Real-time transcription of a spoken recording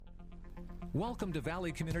Welcome to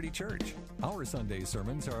Valley Community Church. Our Sunday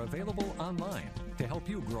sermons are available online to help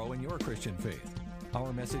you grow in your Christian faith.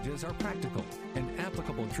 Our messages are practical and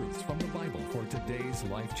applicable truths from the Bible for today's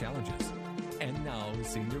life challenges. And now,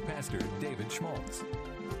 Senior Pastor David Schmaltz.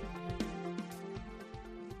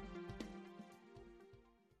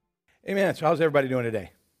 Amen. So how's everybody doing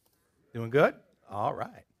today? Doing good? All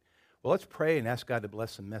right. Well, let's pray and ask God to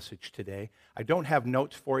bless the message today. I don't have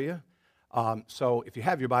notes for you. So if you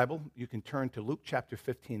have your Bible, you can turn to Luke chapter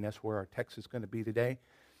 15. That's where our text is going to be today.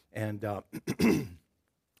 And I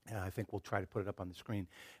think we'll try to put it up on the screen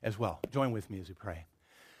as well. Join with me as we pray.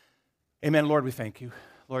 Amen. Lord, we thank you.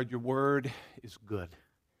 Lord, your word is good.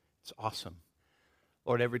 It's awesome.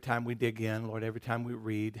 Lord, every time we dig in, Lord, every time we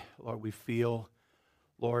read, Lord, we feel,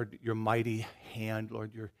 Lord, your mighty hand,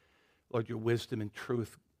 Lord, your wisdom and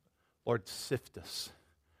truth. Lord, sift us.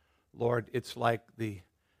 Lord, it's like the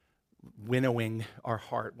winnowing our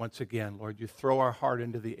heart once again. Lord, you throw our heart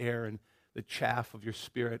into the air and the chaff of your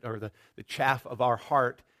spirit, or the chaff of our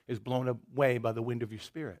heart is blown away by the wind of your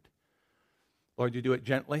spirit. Lord, you do it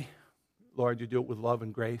gently. Lord, you do it with love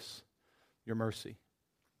and grace, your mercy.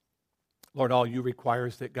 Lord, all you require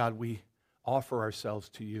is that, God, we offer ourselves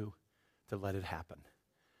to you to let it happen.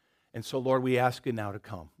 And so, Lord, we ask you now to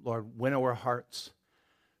come. Lord, winnow our hearts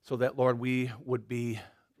so that, Lord, we would be,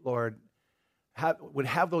 Lord, would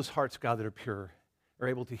have those hearts, God, that are pure, are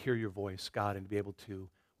able to hear your voice, God, and be able to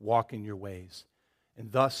walk in your ways.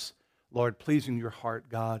 And thus, Lord, pleasing your heart,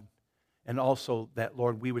 God, and also that,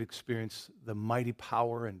 Lord, we would experience the mighty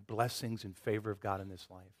power and blessings and favor of God in this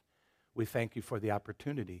life. We thank you for the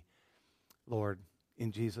opportunity, Lord,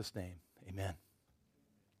 in Jesus' name, amen.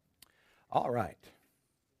 All right.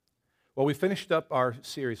 Well, we finished up our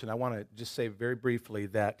series, and I want to just say very briefly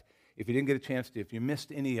that if you didn't get a chance to, if you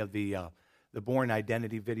missed any of the Born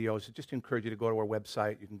Identity videos, I just encourage you to go to our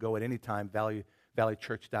website. You can go at any time,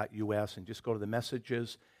 valleychurch.us, and just go to the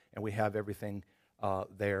messages, and we have everything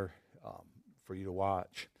there for you to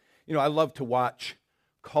watch. You know, I love to watch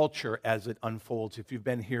culture as it unfolds. If you've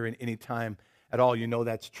been here in any time at all, you know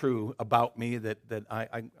that's true about me, that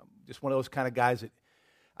I'm just one of those kind of guys that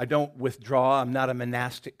I don't withdraw. I'm not a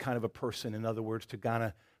monastic kind of a person, in other words, to kind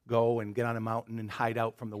of go and get on a mountain and hide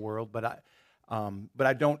out from the world, but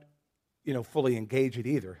I don't, fully engage it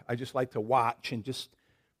either. I just like to watch and just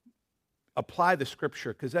apply the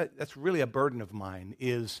Scripture, because that's really a burden of mine,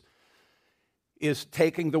 is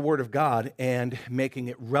taking the Word of God and making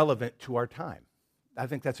it relevant to our time. I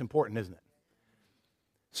think that's important, isn't it?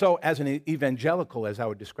 So as an evangelical, as I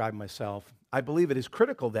would describe myself, I believe it is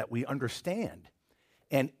critical that we understand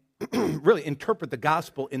and really interpret the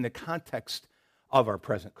gospel in the context of our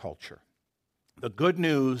present culture. The good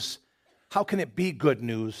news, how can it be good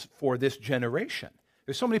news for this generation?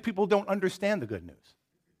 There's so many people who don't understand the good news.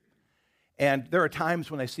 And there are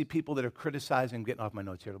times when I see people that are criticizing, I'm getting off my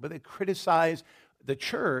notes here, but they criticize the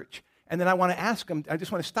church, and then I want to ask them, I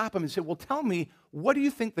just want to stop them and say, well, tell me, what do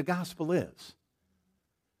you think the gospel is?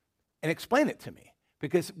 And explain it to me.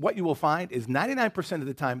 Because what you will find is 99% of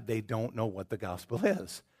the time, they don't know what the gospel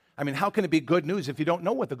is. I mean, how can it be good news if you don't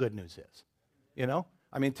know what the good news is?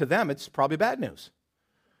 I mean, to them, it's probably bad news.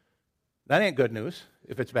 That ain't good news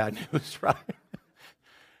if it's bad news, right?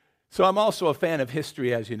 So I'm also a fan of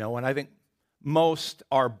history, as you know, and I think most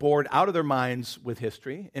are bored out of their minds with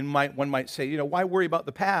history. And one might say, why worry about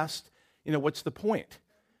the past? What's the point?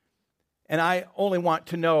 And I only want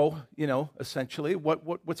to know, essentially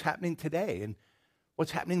what's happening today and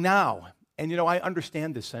what's happening now. And, I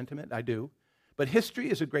understand this sentiment, I do. But history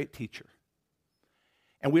is a great teacher.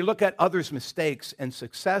 And we look at others' mistakes and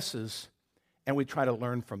successes, and we try to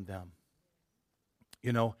learn from them.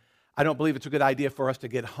 I don't believe it's a good idea for us to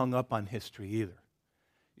get hung up on history either,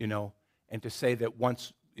 and to say that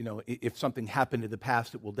once, if something happened in the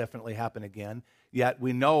past, it will definitely happen again. Yet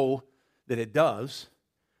we know that it does.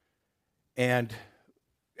 And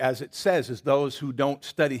as it says, is those who don't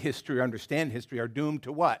study history or understand history are doomed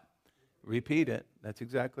to what? Repeat it. That's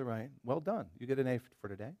exactly right. Well done. You get an A for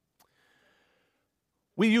today.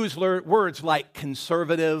 We use words like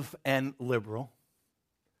conservative and liberal.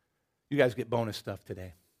 You guys get bonus stuff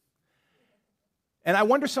today. And I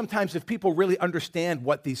wonder sometimes if people really understand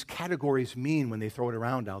what these categories mean when they throw it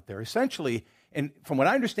around out there. Essentially, and from what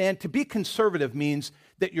I understand, to be conservative means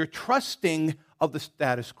that you're trusting of the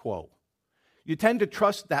status quo. You tend to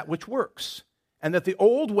trust that which works, and that the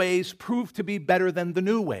old ways prove to be better than the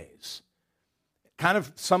new ways. Kind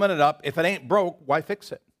of summing it up, if it ain't broke, why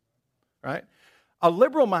fix it, right? A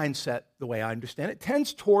liberal mindset, the way I understand it,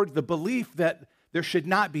 tends toward the belief that there should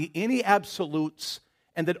not be any absolutes,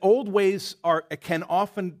 and that old ways can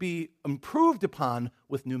often be improved upon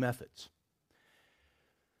with new methods.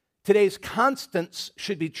 Today's constants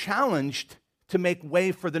should be challenged to make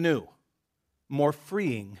way for the new, more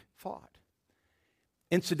freeing thought.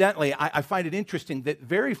 Incidentally, I find it interesting that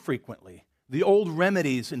very frequently the old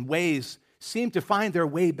remedies and ways seem to find their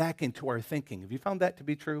way back into our thinking. Have you found that to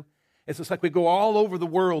be true? It's just like we go all over the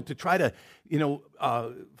world to try to,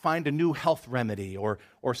 find a new health remedy or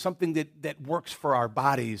something that works for our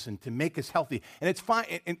bodies and to make us healthy. And it's fine.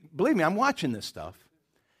 And believe me, I'm watching this stuff.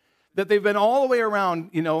 That they've been all the way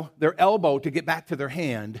around, their elbow to get back to their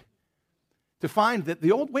hand to find that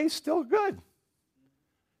the old way's still good.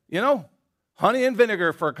 Honey and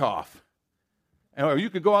vinegar for a cough. Or you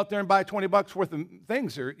could go out there and buy $20 worth of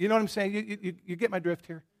things. Or, you know what I'm saying? You get my drift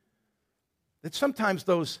here? That sometimes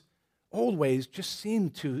those old ways just seem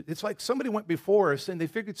to, it's like somebody went before us and they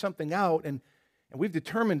figured something out and we've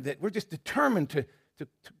determined that we're just determined to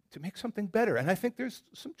make something better. And I think there's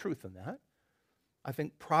some truth in that. I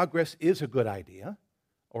think progress is a good idea,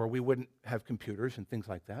 or we wouldn't have computers and things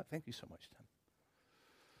like that. Thank you so much, Tim.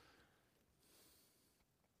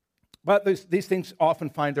 But these things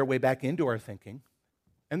often find their way back into our thinking,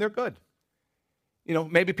 and they're good.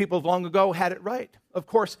 Maybe people long ago had it right. Of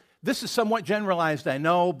course, this is somewhat generalized, I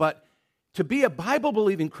know, but to be a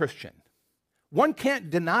Bible-believing Christian, one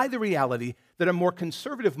can't deny the reality that a more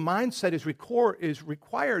conservative mindset is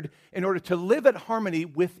required in order to live at harmony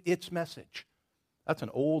with its message. That's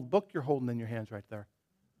an old book you're holding in your hands right there.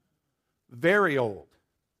 Very old.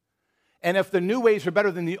 And if the new ways are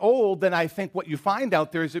better than the old, then I think what you find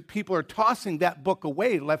out there is that people are tossing that book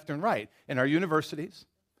away left and right. In our universities,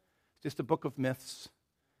 it's just a book of myths,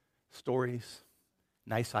 stories,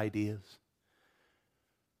 nice ideas.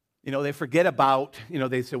 They forget about,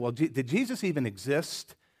 they say, well, did Jesus even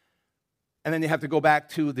exist? And then you have to go back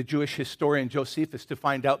to the Jewish historian Josephus to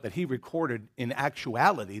find out that he recorded in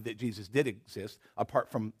actuality that Jesus did exist, apart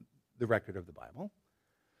from the record of the Bible.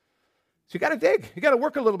 So you got to dig. You got to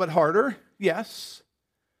work a little bit harder, yes.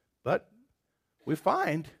 But we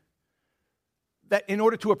find that in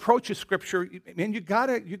order to approach a scripture, you got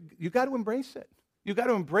to embrace it. You got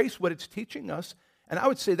to embrace what it's teaching us. And I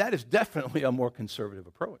would say that is definitely a more conservative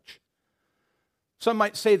approach. Some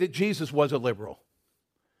might say that Jesus was a liberal.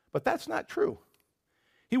 But that's not true.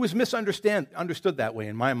 He was understood that way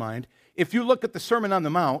in my mind. If you look at the Sermon on the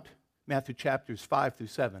Mount, Matthew chapters 5 through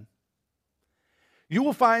 7, you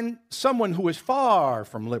will find someone who is far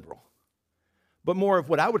from liberal, but more of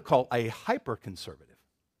what I would call a hyper-conservative.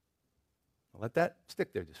 I'll let that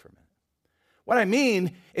stick there just for a minute. What I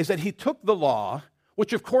mean is that he took the law,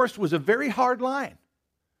 which of course was a very hard line,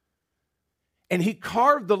 and he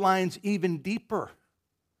carved the lines even deeper.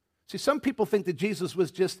 See, some people think that Jesus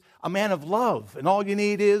was just a man of love, and all you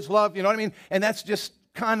need is love, you know what I mean? And that's just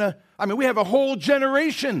we have a whole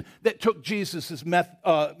generation that took Jesus'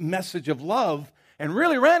 message of love and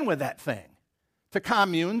really ran with that thing to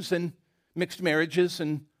communes and mixed marriages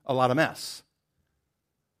and a lot of mess.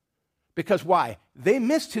 Because why? They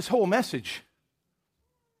missed his whole message.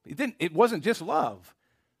 It wasn't just love.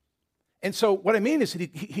 And so what I mean is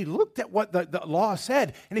that he looked at what the law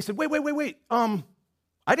said, and he said, wait.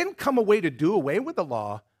 I didn't come away to do away with the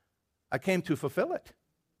law. I came to fulfill it.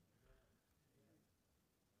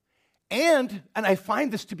 And I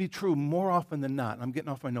find this to be true more often than not, and I'm getting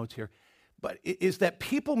off my notes here, but is that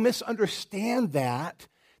people misunderstand that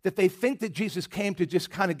they think that Jesus came to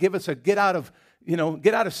just kind of give us a get out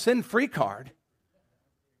of sin free card.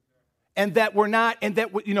 And that we're not, and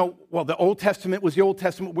that, the Old Testament was the Old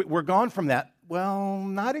Testament, we're gone from that. Well,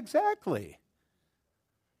 not exactly.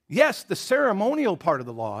 Yes, the ceremonial part of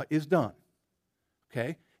the law is done,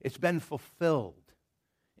 okay? It's been fulfilled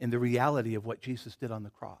in the reality of what Jesus did on the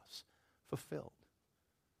cross. Fulfilled.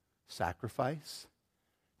 Sacrifice,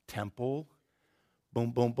 temple,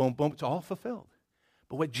 boom, boom, boom, boom. It's all fulfilled.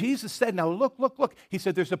 But what Jesus said, now look. He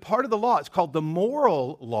said there's a part of the law, it's called the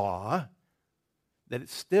moral law, that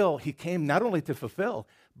he came not only to fulfill,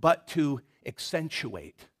 but to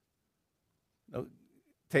accentuate. Now,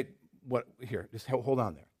 just hold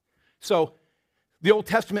on there. So, the Old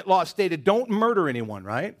Testament law stated, don't murder anyone,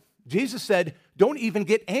 right? Jesus said, don't even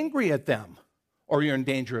get angry at them, or you're in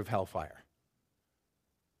danger of hellfire.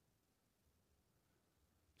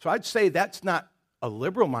 So I'd say that's not a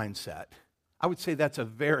liberal mindset. I would say that's a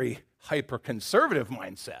very hyper-conservative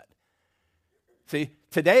mindset. See,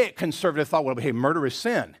 today conservative thought, well, hey, murder is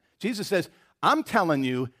sin. Jesus says, I'm telling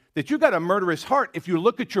you that you got a murderous heart if you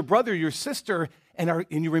look at your brother, your sister, and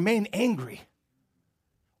you remain angry,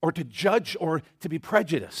 or to judge, or to be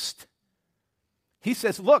prejudiced. He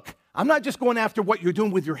says, look, I'm not just going after what you're doing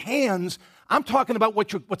with your hands. I'm talking about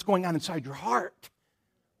what's going on inside your heart.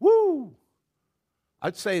 Woo!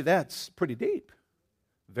 I'd say that's pretty deep.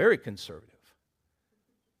 Very conservative.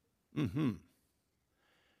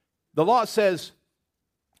 The law says,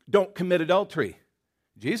 don't commit adultery.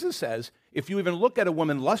 Jesus says, if you even look at a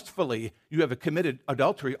woman lustfully, you have committed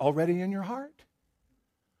adultery already in your heart.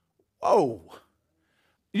 Whoa.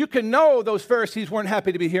 You can know those Pharisees weren't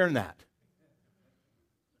happy to be hearing that.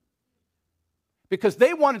 Because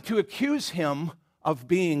they wanted to accuse him of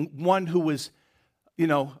being one who was,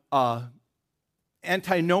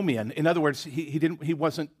 antinomian. In other words, he didn't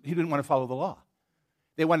want to follow the law.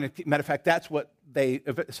 They wanted, matter of fact, that's what they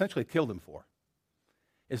essentially killed him for,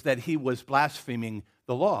 is that he was blaspheming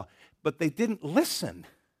the law. But they didn't listen.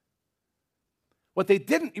 What they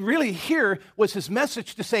didn't really hear was his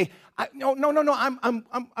message to say, no,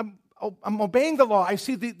 I'm obeying the law. I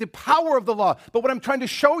see the power of the law. But what I'm trying to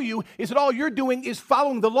show you is that all you're doing is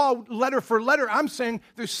following the law letter for letter. I'm saying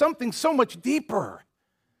there's something so much deeper.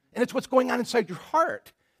 And it's what's going on inside your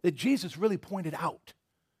heart that Jesus really pointed out,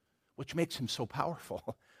 which makes him so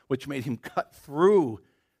powerful, which made him cut through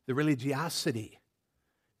the religiosity,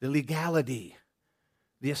 the legality,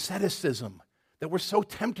 the asceticism that we're so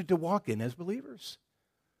tempted to walk in as believers.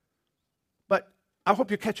 But I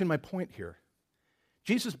hope you're catching my point here.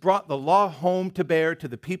 Jesus brought the law home to bear to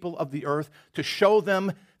the people of the earth to show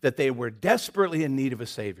them that they were desperately in need of a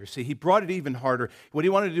Savior. See, he brought it even harder. What he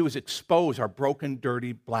wanted to do was expose our broken,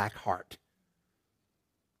 dirty, black heart.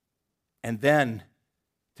 And then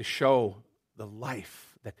to show the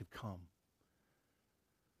life that could come.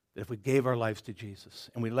 That if we gave our lives to Jesus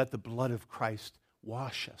and we let the blood of Christ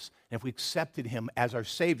wash us, and if we accepted him as our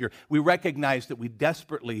Savior, we recognize that we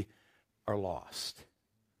desperately are lost,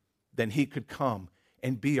 then he could come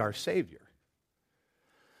and be our Savior.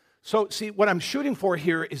 So, see, what I'm shooting for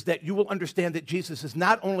here is that you will understand that Jesus is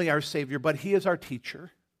not only our Savior, but he is our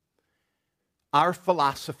teacher, our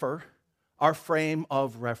philosopher, our frame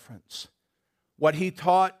of reference. What he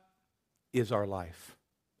taught is our life,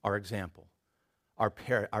 our example, our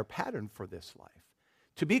pattern for this life.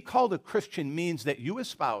 To be called a Christian means that you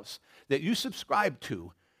espouse, that you subscribe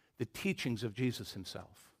to the teachings of Jesus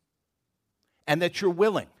himself, and that you're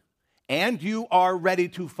willing and you are ready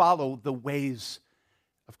to follow the ways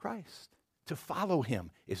of Christ, to follow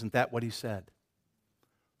him. Isn't that what he said?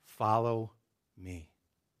 Follow me.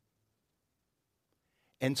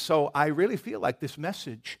 And so I really feel like this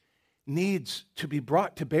message needs to be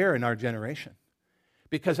brought to bear in our generation,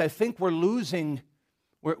 because I think we're losing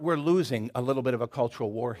a little bit of a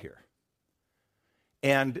cultural war here.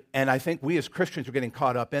 And I think we as Christians are getting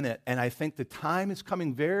caught up in it, and I think the time is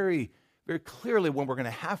coming very, very clearly when we're going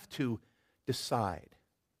to have to decide.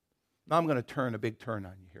 Now I'm going to turn a big turn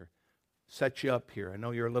on you here, set you up here. I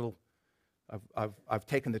know you're a little, I've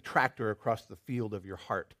taken the tractor across the field of your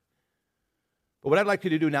heart. But what I'd like you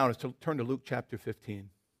to do now is to turn to Luke chapter 15,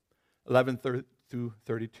 11 through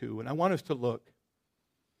 32. And I want us to look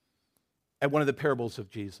at one of the parables of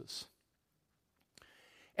Jesus.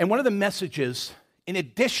 And one of the messages, in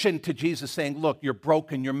addition to Jesus saying, look, you're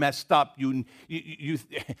broken, you're messed up, you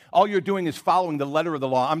all you're doing is following the letter of the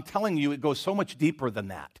law. I'm telling you, it goes so much deeper than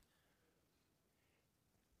that.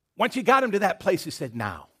 Once he got him to that place, he said,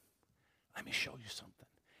 now, let me show you something.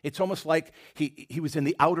 It's almost like he was in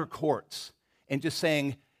the outer courts and just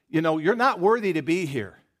saying, you're not worthy to be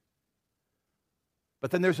here. But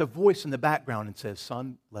then there's a voice in the background and says,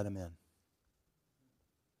 son, let him in.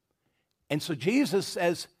 And so Jesus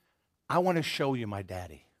says, I want to show you my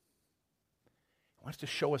daddy. He wants to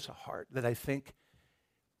show us a heart that I think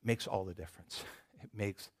makes all the difference. It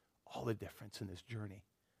makes all the difference in this journey.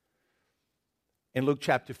 In Luke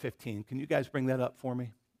chapter 15, can you guys bring that up for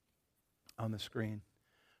me on the screen?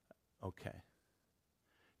 Okay.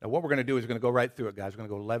 Now what we're going to do is we're going to go right through it, guys. We're going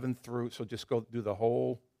to go 11 through, so just go do the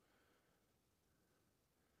whole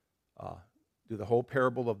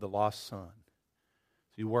parable of the lost son.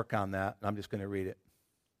 So you work on that, and I'm just going to read it.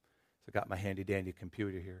 So I got my handy-dandy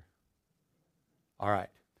computer here. All right.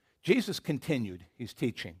 Jesus continued. He's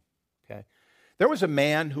teaching. Okay. There was a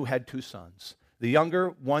man who had 2 sons. The younger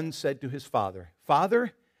one said to his father,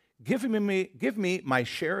 Father, give me my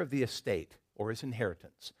share of the estate, or his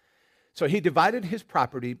inheritance. So he divided his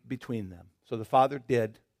property between them. So the father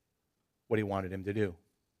did what he wanted him to do.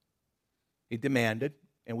 He demanded,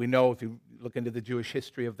 and we know if you look into the Jewish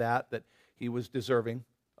history of that he was deserving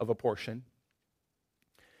of a portion.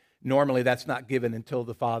 Normally that's not given until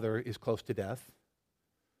the father is close to death,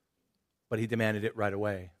 but he demanded it right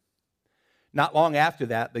away. Not long after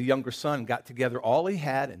that, the younger son got together all he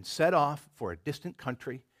had and set off for a distant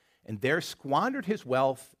country, and there squandered his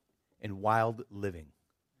wealth in wild living.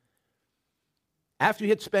 After he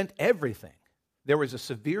had spent everything, there was a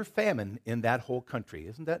severe famine in that whole country.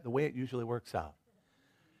 Isn't that the way it usually works out?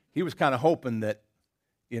 he was kind of hoping that,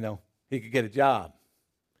 he could get a job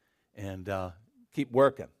and keep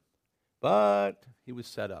working. But he was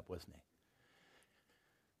set up, wasn't he?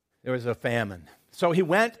 There was a famine. So he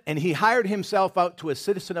went and he hired himself out to a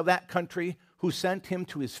citizen of that country who sent him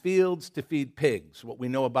to his fields to feed pigs. What we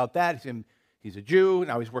know about that is he's a Jew,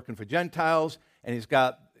 now he's working for Gentiles, and he's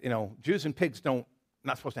got, Jews and pigs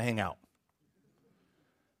not supposed to hang out.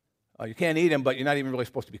 You can't eat him, but you're not even really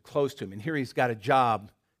supposed to be close to him. And here he's got a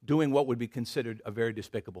job doing what would be considered a very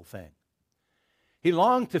despicable thing. He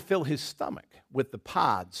longed to fill his stomach with the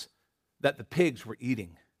pods that the pigs were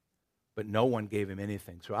eating, but no one gave him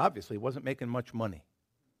anything. So obviously he wasn't making much money.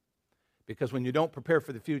 Because when you don't prepare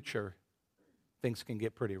for the future, things can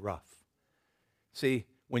get pretty rough. See,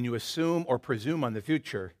 when you assume or presume on the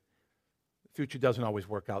future doesn't always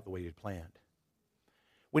work out the way you'd planned.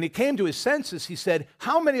 When he came to his senses, he said,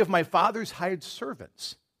 "How many of my father's hired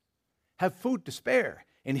servants have food to spare?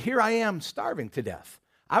 And here I am starving to death.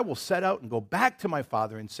 I will set out and go back to my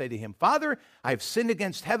father and say to him, 'Father, I have sinned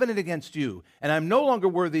against heaven and against you, and I'm no longer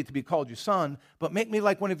worthy to be called your son, but make me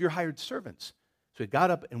like one of your hired servants.' So he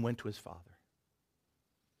got up and went to his father.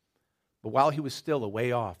 But while he was still a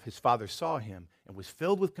way off, his father saw him and was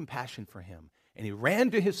filled with compassion for him. And he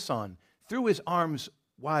ran to his son, threw his arms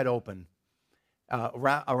wide open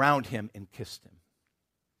around him, and kissed him.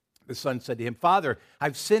 The son said to him, 'Father,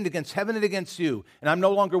 I've sinned against heaven and against you, and I'm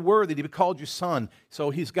no longer worthy to be called your son.'"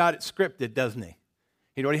 So he's got it scripted, doesn't he?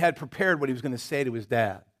 He'd already had prepared what he was going to say to his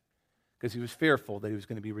dad because he was fearful that he was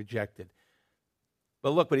going to be rejected.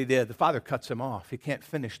 But look what he did. The father cuts him off. He can't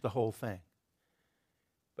finish the whole thing.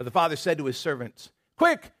 But the father said to his servants,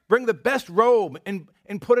 "Quick, bring the best robe and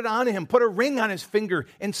put it on him. Put a ring on his finger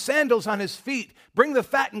and sandals on his feet. Bring the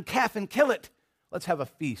fattened calf and kill it. Let's have a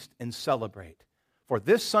feast and celebrate. For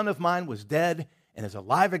this son of mine was dead and is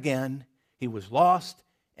alive again. He was lost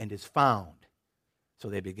and is found." So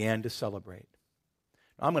they began to celebrate.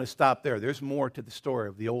 Now, I'm going to stop there. There's more to the story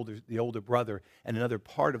of the older brother and another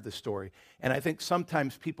part of the story. And I think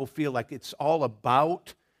sometimes people feel like it's all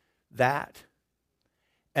about that.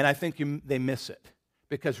 And I think they miss it.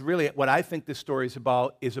 Because really what I think this story is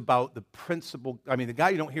about the principle. I mean, the guy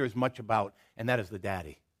you don't hear as much about, and that is the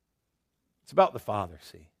daddy. It's about the father,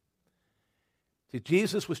 see. See,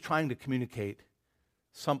 Jesus was trying to communicate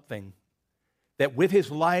something that with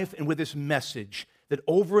his life and with his message, that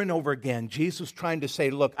over and over again, Jesus was trying to say,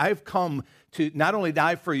 look, I've come to not only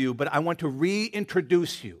die for you, but I want to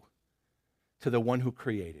reintroduce you to the one who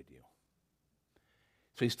created you.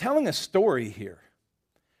 So he's telling a story here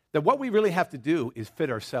that what we really have to do is fit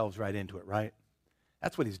ourselves right into it, right?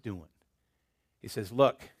 That's what he's doing. He says,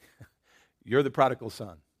 look, you're the prodigal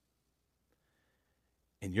son.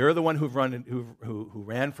 And you're the one who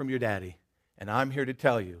ran from your daddy, and I'm here to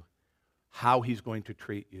tell you how he's going to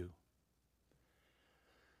treat you.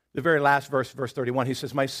 The very last verse 31, he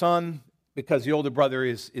says, "My son," because the older brother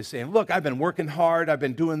is saying, "Look, I've been working hard, I've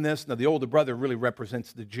been doing this." Now, the older brother really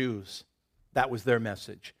represents the Jews. That was their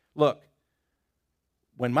message. "Look,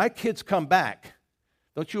 when my kids come back,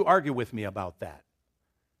 don't you argue with me about that.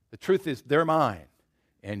 The truth is, they're mine,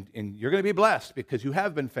 and you're going to be blessed because you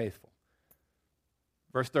have been faithful."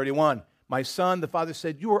 Verse 31, "My son," the father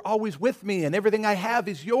said, "you are always with me, and everything I have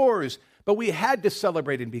is yours. But we had to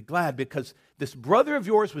celebrate and be glad because this brother of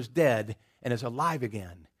yours was dead and is alive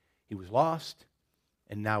again. He was lost,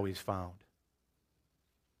 and now he's found."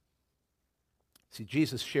 See,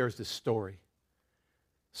 Jesus shares this story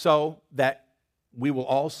so that we will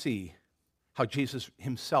all see how Jesus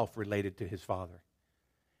himself related to his father.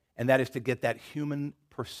 And that is to get that human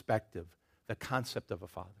perspective, the concept of a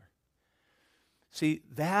father. See,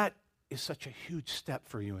 that is such a huge step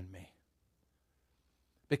for you and me.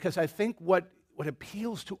 Because I think what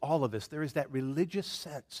appeals to all of us, there is that religious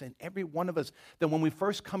sense in every one of us that when we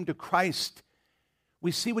first come to Christ,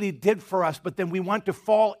 we see what he did for us, but then we want to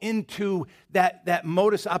fall into that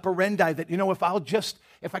modus operandi that,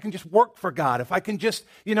 if I can just work for God, if I can just,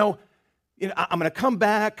 I'm going to come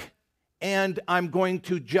back and I'm going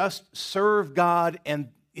to just serve God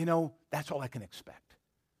and, that's all I can expect.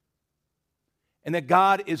 And that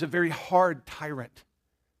God is a very hard tyrant.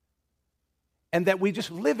 And that we just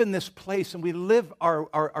live in this place and we live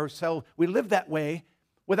ourselves, we live that way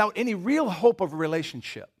without any real hope of a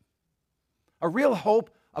relationship, a real hope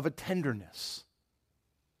of a tenderness.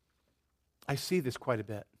 I see this quite a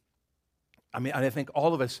bit. I mean, I think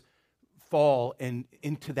all of us fall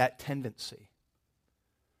into that tendency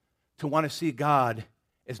to want to see God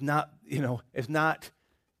as not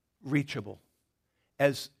reachable,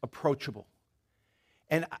 as approachable.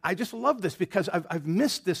 And I just love this because I've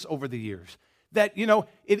missed this over the years. that,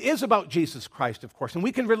 it is about Jesus Christ, of course, and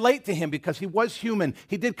we can relate to him because he was human.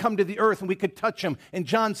 He did come to the earth, and we could touch him, and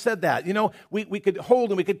John said that. We could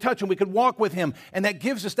hold him, we could touch him, we could walk with him, and that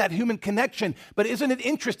gives us that human connection. But isn't it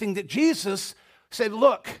interesting that Jesus said,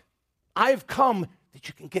 look, I've come that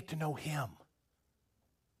you can get to know him,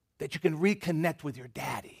 that you can reconnect with your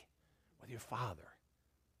daddy, with your father.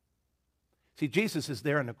 See, Jesus is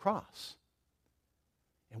there on the cross.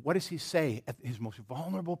 And what does he say at his most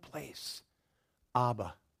vulnerable place?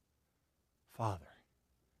 Abba, Father,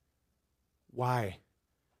 why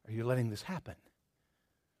are you letting this happen?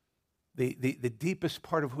 The deepest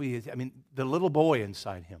part of who he is, the little boy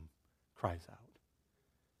inside him cries out,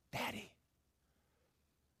 Daddy.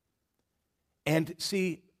 And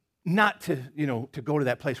see, not to go to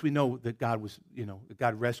that place. We know that God was, that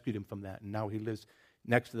God rescued him from that, and now he lives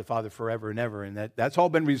next to the Father forever and ever, and that's all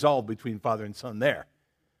been resolved between Father and Son there.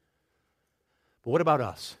 But what about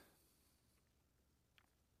us?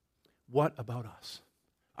 What about us?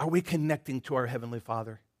 Are we connecting to our Heavenly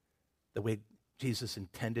Father the way Jesus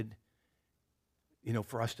intended,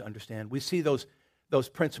 for us to understand? We see those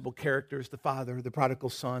principal characters, the Father, the prodigal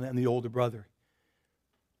son, and the older brother.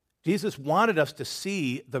 Jesus wanted us to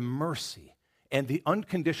see the mercy and the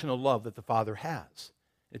unconditional love that the Father has.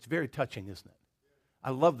 It's very touching, isn't it?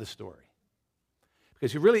 I love the story.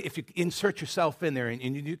 Because if you insert yourself in there and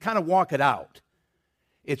you kind of walk it out,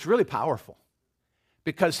 it's really powerful.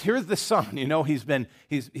 Because here's the son,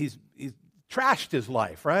 he's trashed his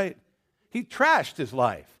life, right? He trashed his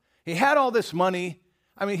life. He had all this money.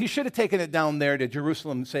 He should have taken it down there to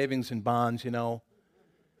Jerusalem Savings and Bonds,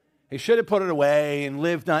 He should have put it away and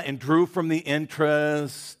lived on and drew from the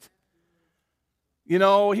interest. He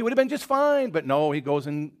would have been just fine. But no, he goes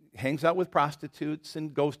and hangs out with prostitutes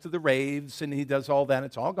and goes to the raves and he does all that.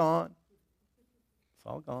 It's all gone. It's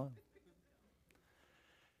all gone.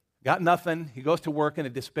 Got nothing. He goes to work in a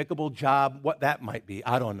despicable job. What that might be,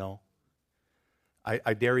 I don't know.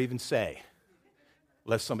 I dare even say,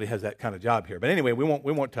 unless somebody has that kind of job here. But anyway, we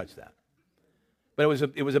won't touch that. But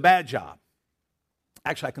it was a bad job.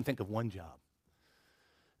 Actually, I can think of one job.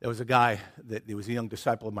 There was a guy he was a young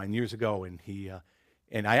disciple of mine years ago, and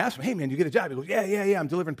and I asked him, "Hey man, you get a job?" He goes, "Yeah, I'm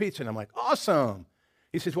delivering pizza." And I'm like, "Awesome."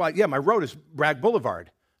 He says, "Well, yeah, my road is Bragg Boulevard."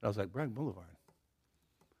 And I was like, "Bragg Boulevard?"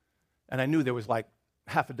 And I knew there was like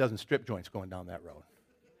half a dozen strip joints going down that road.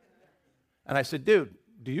 And I said, "Dude,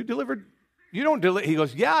 do you deliver? You don't deliver?" He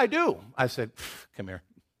goes, "Yeah, I do." I said, "Come here.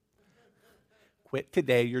 Quit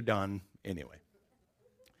today, you're done." Anyway.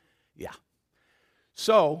 Yeah.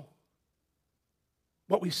 So,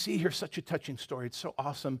 what we see here, such a touching story. It's so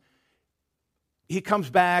awesome. He comes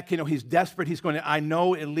back, he's desperate. He's going, I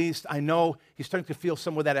know he's starting to feel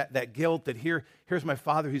some of that guilt that here's my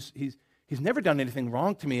father. He's never done anything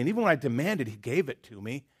wrong to me. And even when I demanded, he gave it to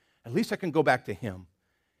me. At least I can go back to him.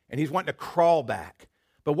 And he's wanting to crawl back.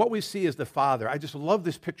 But what we see is the father. I just love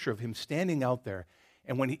this picture of him standing out there.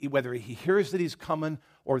 And whether he hears that he's coming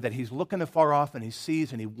or that he's looking afar off and he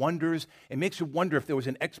sees and he wonders, it makes you wonder if there was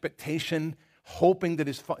an expectation, hoping that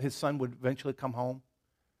his son would eventually come home.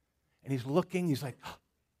 And he's looking, he's like, oh,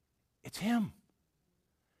 it's him.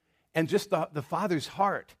 And just the father's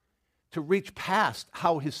heart to reach past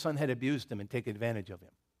how his son had abused him and take advantage of him.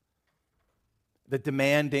 The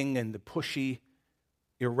demanding and the pushy,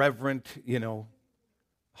 irreverent,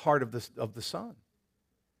 heart of the son.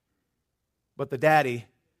 But the daddy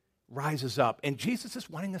rises up. And Jesus is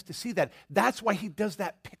wanting us to see that. That's why he does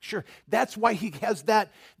that picture. That's why he has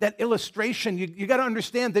that illustration. You got to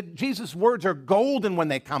understand that Jesus' words are golden when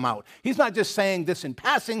they come out. He's not just saying this in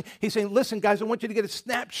passing. He's saying, listen, guys, I want you to get a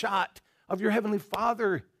snapshot of your Heavenly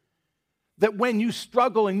Father. That when you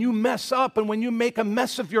struggle and you mess up and when you make a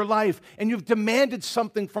mess of your life and you've demanded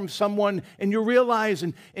something from someone and you realize,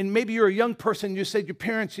 and maybe you're a young person, you said your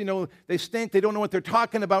parents, they stink, they don't know what they're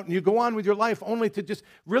talking about, and you go on with your life only to just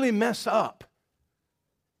really mess up.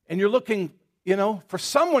 And you're looking, for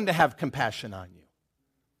someone to have compassion on you.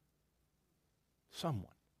 Someone.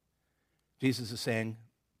 Jesus is saying,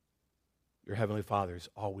 your Heavenly Father is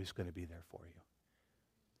always going to be there for you.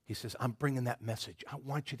 He says, I'm bringing that message. I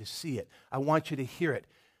want you to see it. I want you to hear it.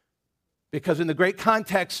 Because in the great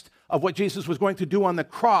context of what Jesus was going to do on the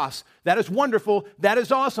cross, that is wonderful, that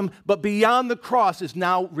is awesome, but beyond the cross is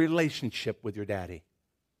now relationship with your daddy.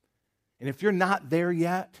 And if you're not there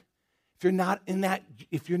yet, if you're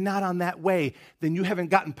not on that way, then you haven't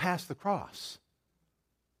gotten past the cross.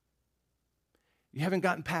 You haven't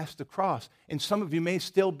gotten past the cross. And some of you may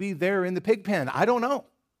still be there in the pig pen. I don't know.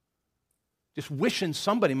 Just wishing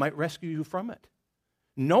somebody might rescue you from it.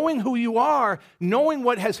 Knowing who you are, knowing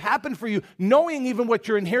what has happened for you, knowing even what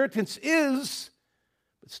your inheritance is,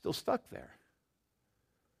 but still stuck there.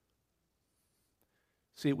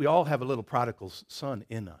 See, we all have a little prodigal son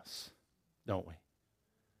in us, don't we?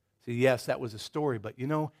 See, yes, that was a story, but you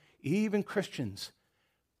know, even Christians,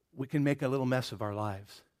 we can make a little mess of our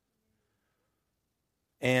lives.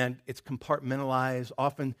 And it's compartmentalized.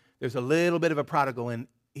 Often there's a little bit of a prodigal in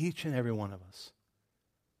each and every one of us.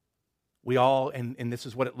 We all, and this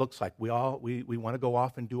is what it looks like, we want to go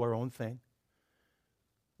off and do our own thing.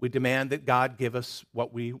 We demand that God give us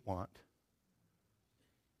what we want.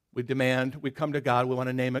 We come to God, we want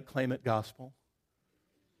to name it, claim it, gospel.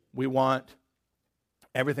 We want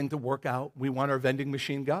everything to work out. We want our vending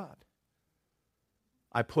machine God.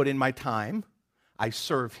 I put in my time, I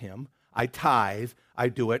serve him, I tithe, I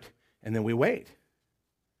do it, and then we wait.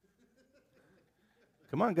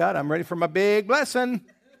 Come on, God, I'm ready for my big blessing.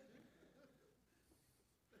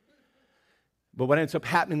 But what ends up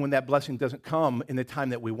happening when that blessing doesn't come in the time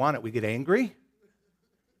that we want it, we get angry,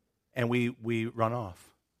 and we run off.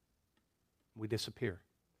 We disappear.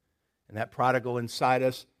 And that prodigal inside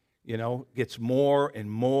us, you know, gets more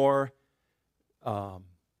and more,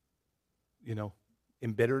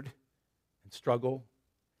 embittered and struggle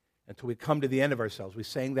until we come to the end of ourselves. We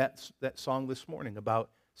sang that song this morning about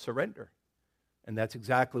surrender. And that's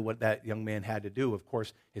exactly what that young man had to do. Of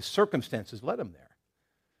course, his circumstances led him there.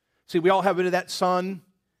 See, we all have it of that son,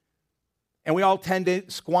 and we all tend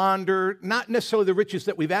to squander, not necessarily the riches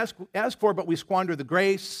that we've asked for, but we squander the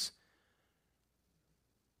grace.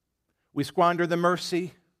 We squander the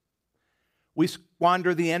mercy. We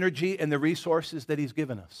squander the energy and the resources that he's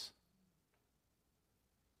given us.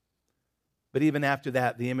 But even after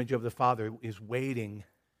that, the image of the Father is waiting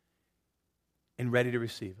and ready to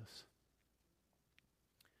receive us.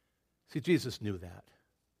 See, Jesus knew that.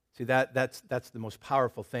 See, that's the most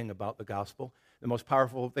powerful thing about the gospel, the most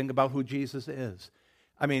powerful thing about who Jesus is.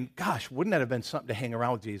 I mean, gosh, wouldn't that have been something to hang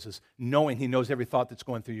around with Jesus, knowing he knows every thought that's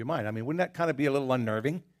going through your mind? I mean, wouldn't that kind of be a little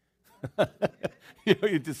unnerving? You know,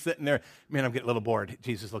 you're just sitting there, man, I'm getting a little bored.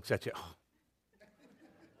 Jesus looks at you. Oh.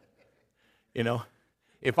 You know,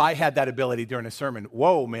 if I had that ability during a sermon,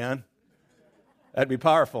 whoa, man, that'd be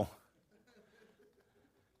powerful.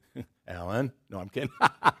 Alan? No, I'm kidding.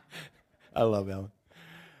 I love Alan.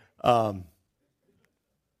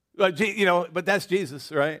 But that's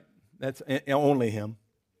Jesus, right? That's only him.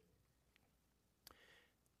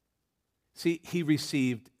 See, he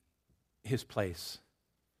received his place,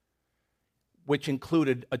 which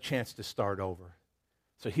included a chance to start over.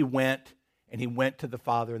 So he went to the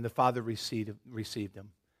Father, and the Father received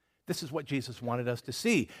him. This is what Jesus wanted us to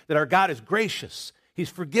see, that our God is gracious, he's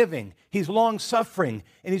forgiving, he's long-suffering,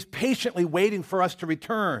 and he's patiently waiting for us to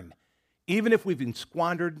return, even if we've been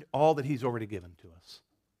squandered all that he's already given to us.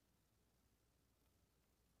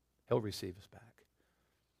 He'll receive us back.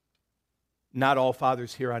 Not all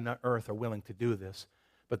fathers here on earth are willing to do this,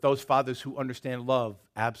 but those fathers who understand love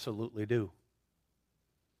absolutely do.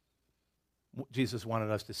 Jesus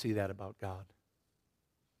wanted us to see that about God.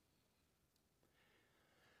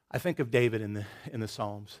 I think of David in the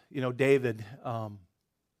Psalms. You know, David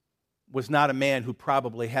was not a man who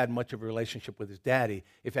probably had much of a relationship with his daddy.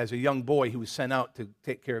 If as a young boy he was sent out to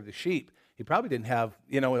take care of the sheep, he probably didn't have,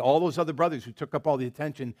 all those other brothers who took up all the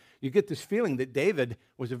attention. You get this feeling that David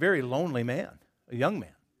was a very lonely man, a young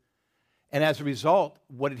man. And as a result,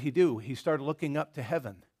 what did he do? He started looking up to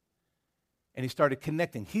heaven. And he started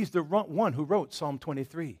connecting. He's the one who wrote Psalm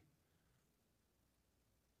 23.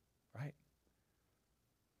 Right?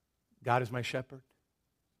 God is my shepherd.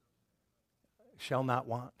 Shall not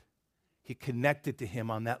want. He connected to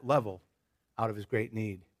him on that level out of his great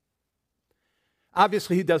need.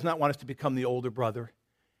 Obviously, he does not want us to become the older brother,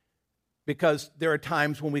 because there are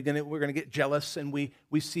times when we're going to get jealous and we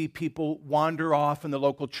see people wander off in the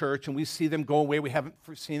local church and we see them go away. We haven't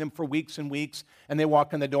seen them for weeks and weeks, and they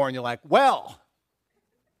walk in the door and you're like, well,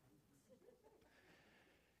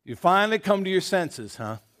 you finally come to your senses,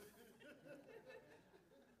 huh?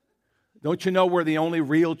 Don't you know we're the only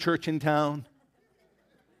real church in town?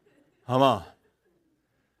 Come on.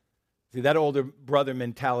 See, that older brother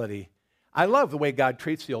mentality. I love the way God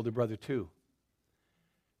treats the older brother too.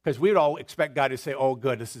 Because we'd all expect God to say, oh,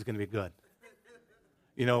 good, this is going to be good.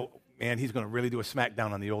 Man, he's going to really do a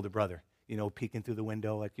smackdown on the older brother. Peeking through the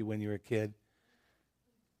window like you when you were a kid.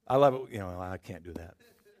 I love it. I can't do that.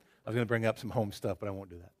 I was going to bring up some home stuff, but I won't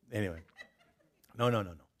do that. Anyway. No.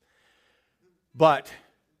 But,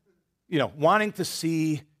 wanting to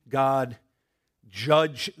see God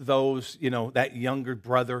judge those, that younger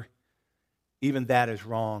brother, even that is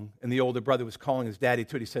wrong. And the older brother was calling his daddy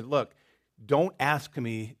to it. He said, look, don't ask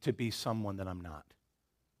me to be someone that I'm not.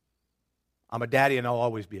 I'm a daddy and I'll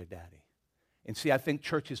always be a daddy. And see, I think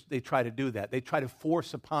churches, they try to do that. They try to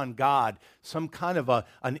force upon God some kind of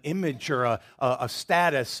an image or a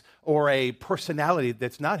status or a personality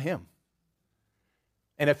that's not Him.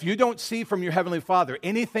 And if you don't see from your Heavenly Father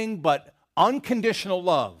anything but unconditional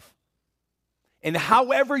love, and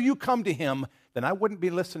however you come to Him, then I wouldn't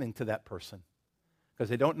be listening to that person because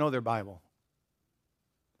they don't know their Bible.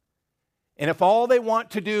 And if all they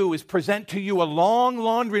want to do is present to you a long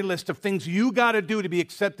laundry list of things you got to do to be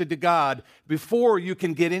accepted to God before you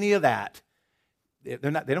can get any of that, they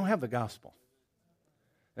don't have the gospel.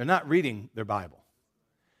 They're not reading their Bible.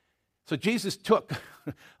 So Jesus took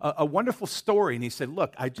a wonderful story and He said,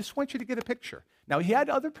 look, I just want you to get a picture. Now, He had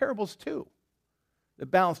other parables too that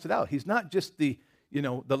balanced it out. He's not just the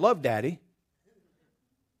love daddy.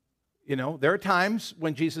 There are times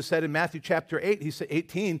when Jesus said in Matthew chapter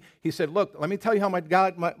 18, He said, look, let me tell you how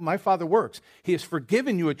my Father works. He has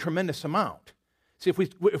forgiven you a tremendous amount. See,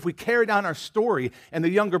 if we carried on our story and the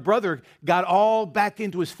younger brother got all back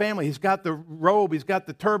into his family, he's got the robe, he's got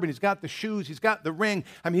the turban, he's got the shoes, he's got the ring.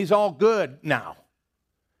 I mean, he's all good now.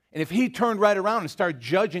 And if he turned right around and started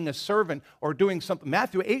judging a servant or doing something,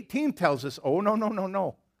 Matthew 18 tells us, oh,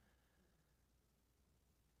 no.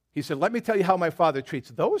 He said, let me tell you how my Father treats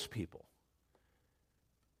those people.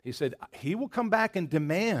 He said, He will come back and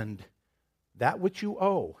demand that which you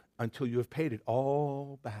owe until you have paid it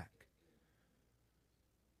all back.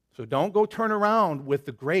 So don't go turn around with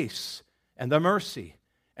the grace and the mercy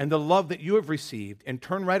and the love that you have received and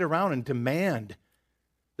turn right around and demand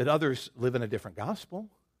that others live in a different gospel.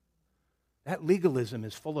 That legalism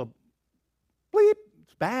is full of bleep.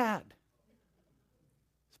 It's bad.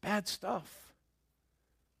 It's bad stuff.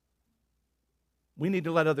 We need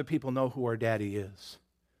to let other people know who our daddy is.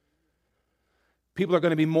 People are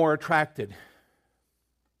going to be more attracted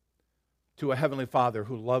to a Heavenly Father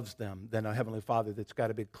who loves them than a Heavenly Father that's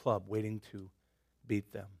got a big club waiting to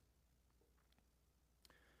beat them.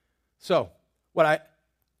 So, what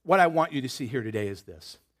I want you to see here today is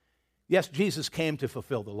this. Yes, Jesus came to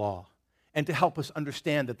fulfill the law and to help us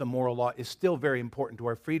understand that the moral law is still very important to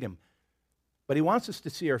our freedom. But He wants us to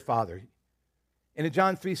see our Father. And in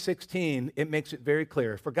John 3:16, it makes it very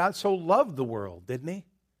clear. For God so loved the world, didn't He?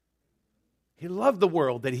 He loved the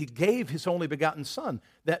world that He gave His only begotten Son,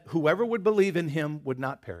 that whoever would believe in Him would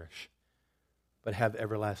not perish, but have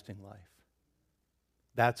everlasting life.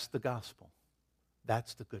 That's the gospel.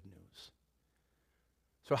 That's the good news.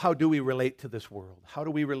 So how do we relate to this world? How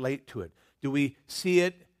do we relate to it? Do we see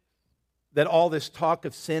it that all this talk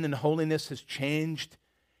of sin and holiness has changed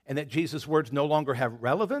and that Jesus' words no longer have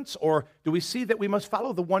relevance? Or do we see that we must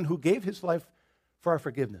follow the one who gave His life for our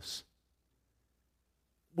forgiveness?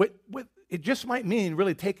 It just might mean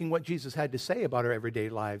really taking what Jesus had to say about our everyday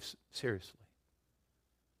lives seriously.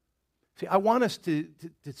 See, I want us to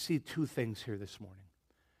see two things here this morning.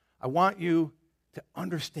 I want you to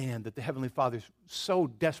understand that the Heavenly Father is so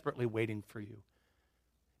desperately waiting for you.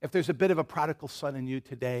 If there's a bit of a prodigal son in you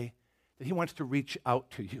today, that He wants to reach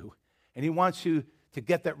out to you. And He wants you to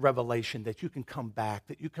get that revelation that you can come back,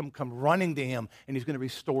 that you can come running to Him, and He's going to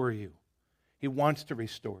restore you. He wants to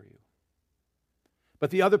restore you. But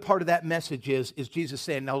the other part of that message is Jesus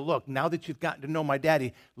saying, now look, now that you've gotten to know my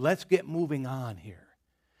daddy, let's get moving on here.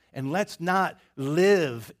 And let's not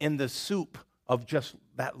live in the soup of just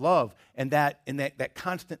that love and that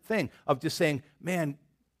constant thing of just saying, man,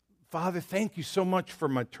 Father, thank you so much for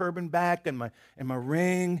my turban back and my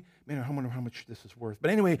ring. Man, I wonder how much this is worth. But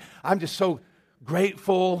anyway, I'm just so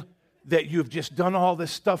grateful that you've just done all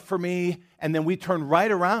this stuff for me. And then we turn right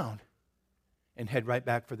around and head right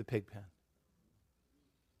back for the pig pen.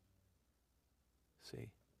 See,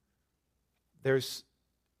 there's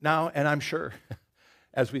now, and I'm sure,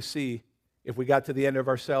 as we see, if we got to the end of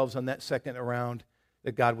ourselves on that second around,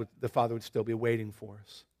 that the Father would still be waiting for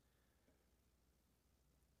us.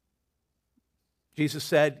 Jesus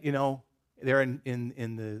said, there in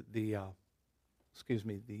the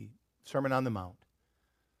Sermon on the Mount,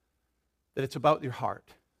 that it's about your heart.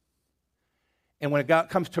 And when it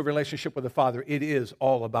comes to a relationship with the Father, it is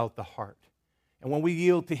all about the heart. And when we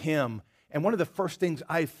yield to Him, and one of the first things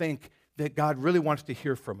I think that God really wants to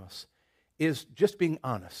hear from us is just being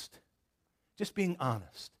honest. Just being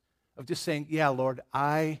honest. Of just saying, yeah, Lord,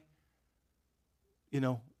 I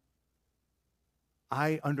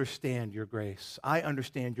understand your grace. I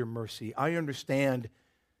understand your mercy. I understand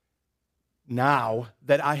now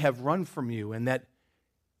that I have run from you and that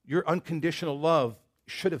your unconditional love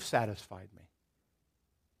should have satisfied me.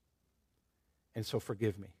 And so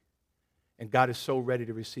forgive me. And God is so ready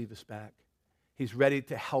to receive us back. He's ready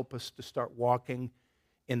to help us to start walking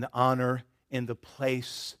in the honor, in the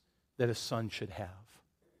place that a son should have.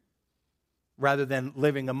 rather than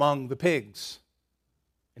living among the pigs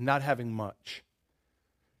and not having much.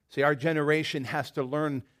 See, our generation has to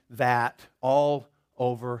learn that all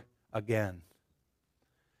over again.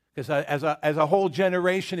 Because as a whole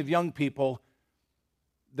generation of young people,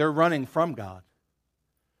 they're running from God.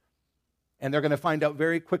 And they're going to find out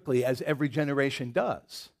very quickly, as every generation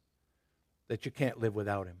does, that you can't live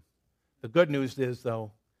without Him. The good news is,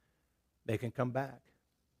 though, they can come back.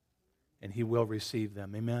 And He will receive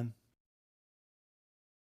them. Amen?